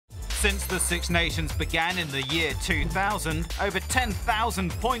Since the Six Nations began in the year 2000, over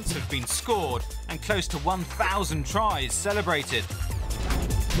 10,000 points have been scored and close to 1,000 tries celebrated.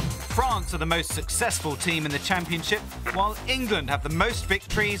 France are the most successful team in the championship, while England have the most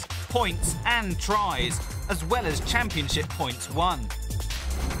victories, points and tries, as well as championship points won.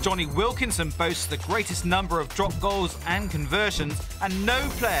 Johnny Wilkinson boasts the greatest number of drop goals and conversions, and no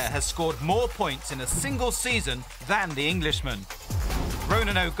player has scored more points in a single season than the Englishman.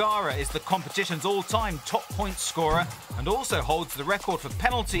 Ronan O'Gara is the competition's all-time top point scorer and also holds the record for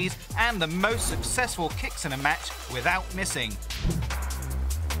penalties and the most successful kicks in a match without missing.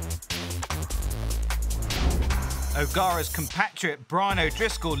 O'Gara's compatriot Brian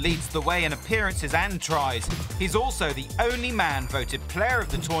O'Driscoll leads the way in appearances and tries. He's also the only man voted player of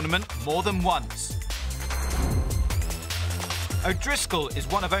the tournament more than once. O'Driscoll is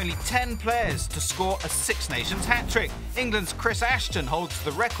one of only 10 players to score a Six Nations hat-trick. England's Chris Ashton holds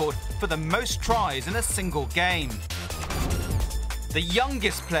the record for the most tries in a single game. The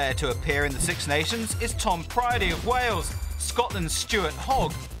youngest player to appear in the Six Nations is Tom Pridey of Wales. Scotland's Stuart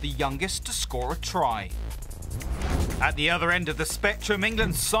Hogg, the youngest to score a try. At the other end of the spectrum,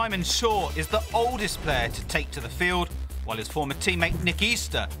 England's Simon Shaw is the oldest player to take to the field, while his former teammate Nick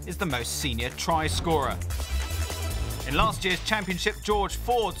Easter is the most senior try scorer. In last year's championship, George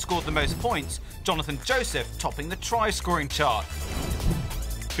Ford scored the most points, Jonathan Joseph topping the try-scoring chart.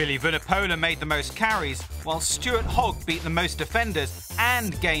 Billy Vunipola made the most carries, while Stuart Hogg beat the most defenders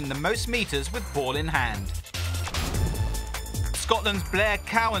and gained the most metres with ball in hand. Scotland's Blair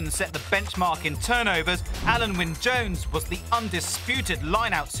Cowan set the benchmark in turnovers. Alan Wynne-Jones was the undisputed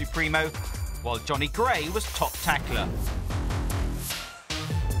line-out supremo, while Johnny Gray was top tackler.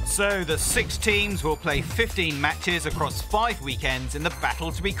 So the 6 teams will play 15 matches across 5 weekends in the battle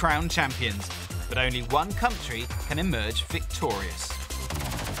to be crowned champions. But only one country can emerge victorious.